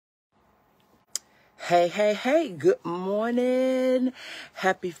Hey, good morning.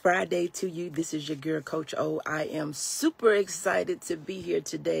 Happy Friday to you. This is your girl, Coach O. I am super excited to be here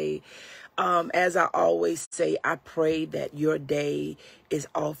today. As I always say, I pray that your day is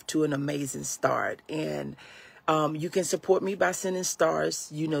off to an amazing start. And you can support me by sending stars.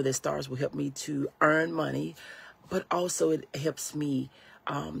 You know that stars will help me to earn money, but also it helps me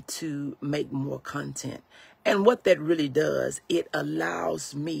to make more content. And what that really does, it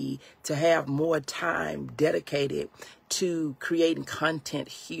allows me to have more time dedicated to creating content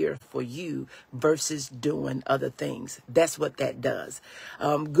here for you versus doing other things. That's what that does.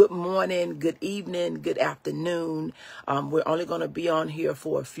 Good morning, good evening, good afternoon. We're only going to be on here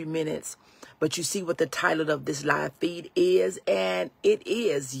for a few minutes, but you see what the title of this live feed is, and it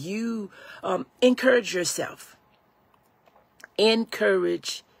is you encourage yourself.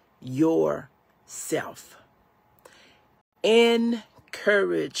 Encourage yourself.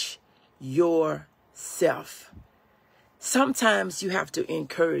 Encourage yourself. Sometimes you have to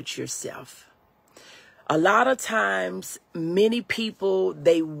encourage yourself. A lot of times, many people,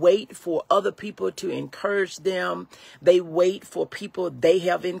 they wait for other people to encourage them. They wait for people they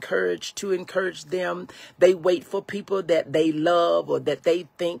have encouraged to encourage them. They wait for people that they love or that they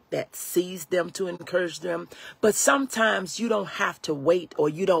think that sees them to encourage them. But sometimes you don't have to wait, or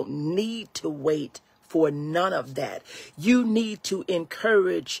you don't need to wait for none of that. You need to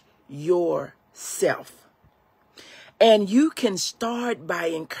encourage yourself. And you can start by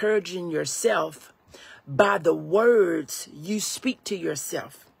encouraging yourself by the words you speak to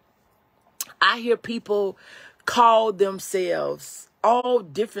yourself. I hear people call themselves all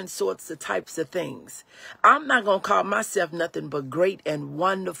different sorts of types of things. I'm not going to call myself nothing but great and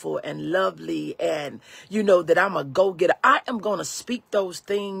wonderful and lovely and, that I'm a go-getter. I am going to speak those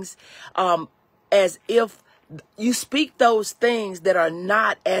things as if you speak those things that are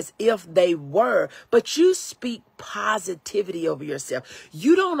not as if they were, but you speak positivity over yourself.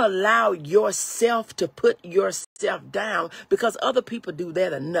 You don't allow yourself to put yourself down, because other people do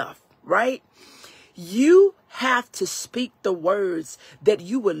that enough, right? You have to speak the words that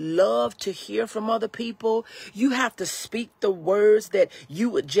you would love to hear from other people. You have to speak the words that you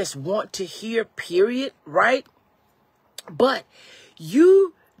would just want to hear, period, right? But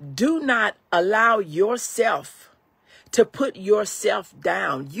you do not allow yourself to put yourself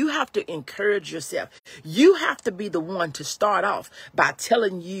down. You have to encourage yourself. You have to be the one to start off by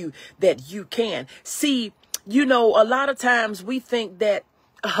telling you that you can. See, a lot of times we think that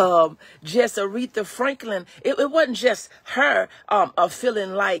just Aretha Franklin, it wasn't just her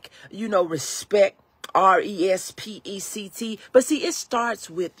feeling like, respect, RESPECT. But see, it starts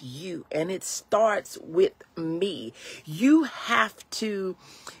with you, and it starts with me. You have to,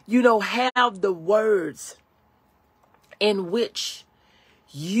 have the words in which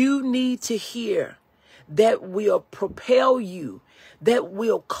you need to hear that will propel you, that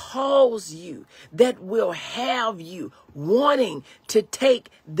will cause you, that will have you wanting to take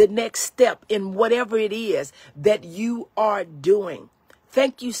the next step in whatever it is that you are doing.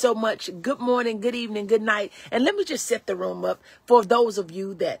 Thank you so much. Good morning, good evening, good night. And let me just set the room up for those of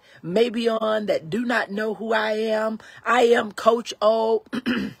you that may be on that do not know who I am. I am Coach O,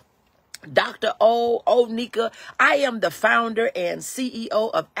 Dr. O, Onika. I am the founder and CEO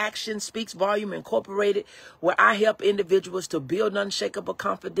of Action Speaks Volume Incorporated, where I help individuals to build unshakable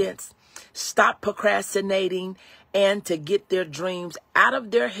confidence, stop procrastinating, and to get their dreams out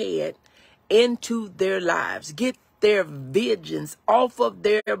of their head into their lives. Get their visions off of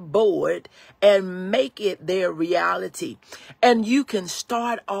their board and make it their reality. And you can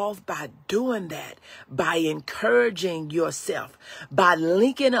start off by doing that, by encouraging yourself, by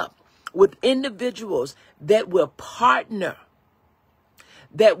linking up with individuals that will partner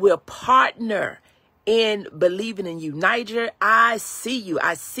in believing in you. Niger, I see you.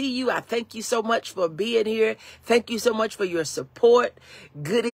 I thank you so much for being here. Thank you so much for your support.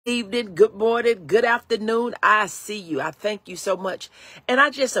 Good evening, good morning, good afternoon. I see you. I thank you so much. And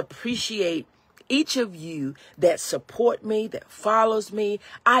I just appreciate each of you that support me, that follows me.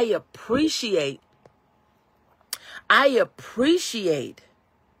 I appreciate,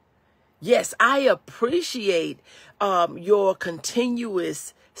 yes, I appreciate your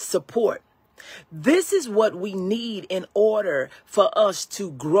continuous support. This is what we need in order for us to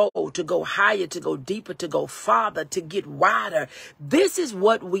grow, to go higher, to go deeper, to go farther, to get wider. This is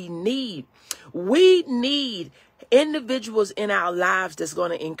what we need. We need individuals in our lives that's going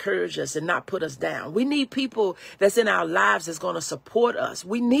to encourage us and not put us down. We need people that's in our lives that's going to support us.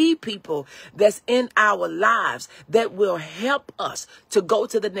 We need people that's in our lives that will help us to go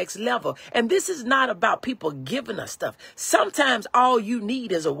to the next level. And this is not about people giving us stuff. Sometimes all you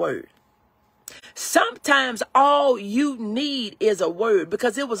need is a word. Sometimes all you need is a word,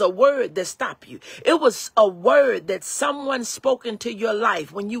 because it was a word that stopped you. It was a word that someone spoke into your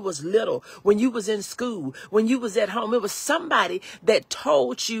life when you was little, when you was in school, when you was at home. It was somebody that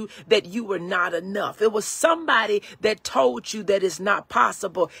told you that you were not enough. It was somebody that told you that it's not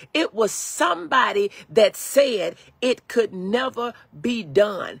possible. It was somebody that said it could never be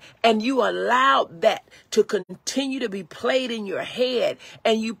done. And you allowed that to continue to be played in your head,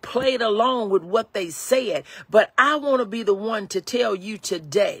 and you played along with what they said. But I want to be the one to tell you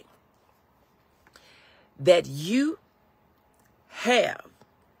today that you have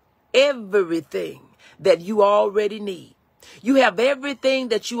everything that you already need. You have everything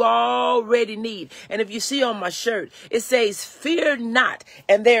that you already need. And if you see on my shirt, it says, fear not.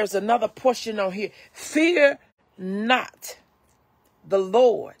 And there's another portion on here. Fear not. The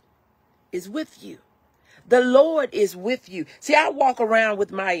Lord is with you. The Lord is with you. See, I walk around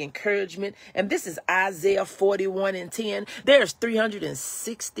with my encouragement, and this is Isaiah 41:10. There's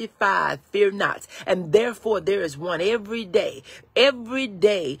 365 fear nots, and therefore there is one every day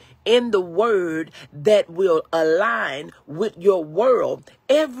in the word that will align with your world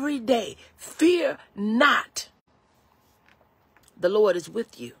every day. Fear not. The Lord is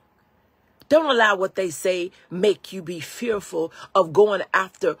with you. Don't allow what they say make you be fearful of going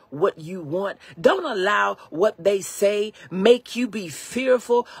after what you want. Don't allow what they say make you be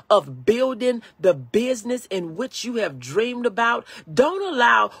fearful of building the business in which you have dreamed about. Don't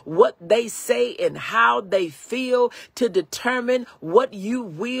allow what they say and how they feel to determine what you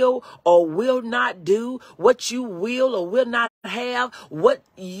will or will not do, what you will or will not have, who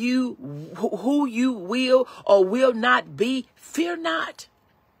you will or will not be. Fear not.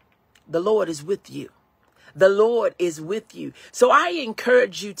 The Lord is with you. The Lord is with you. So I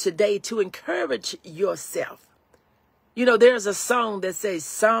encourage you today to encourage yourself. You know, there's a song that says,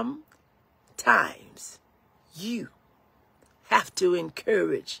 sometimes you have to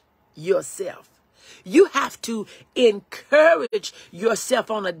encourage yourself. You have to encourage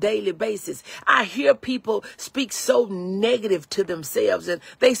yourself on a daily basis. I hear people speak so negative to themselves, and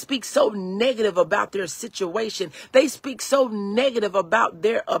they speak so negative about their situation. They speak so negative about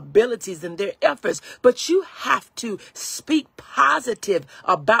their abilities and their efforts. But you have to speak positive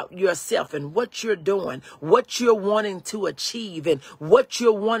about yourself and what you're doing, what you're wanting to achieve, and what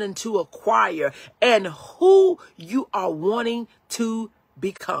you're wanting to acquire, and who you are wanting to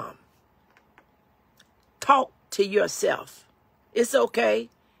become. Talk to yourself. It's okay.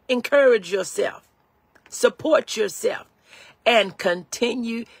 Encourage yourself. Support yourself. And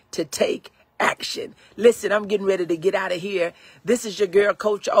continue to take action. Listen, I'm getting ready to get out of here. This is your girl,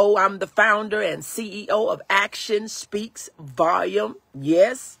 Coach O. I'm the founder and CEO of Action Speaks Volume.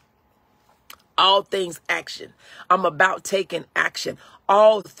 Yes. All things action. I'm about taking action.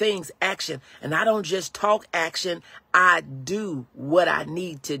 All things action. And I don't just talk action. I do what I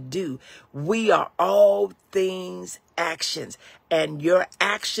need to do. We are all things actions. And your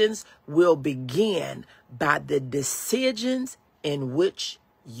actions will begin by the decisions in which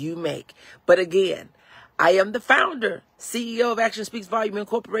you make. But again, I am the founder, CEO of Action Speaks Volume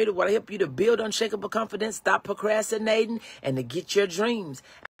Incorporated, where I help you to build unshakable confidence, stop procrastinating, and to get your dreams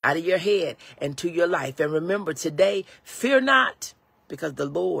out of your head and to your life. And remember today, fear not, because the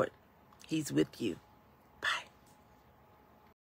Lord, He's with you.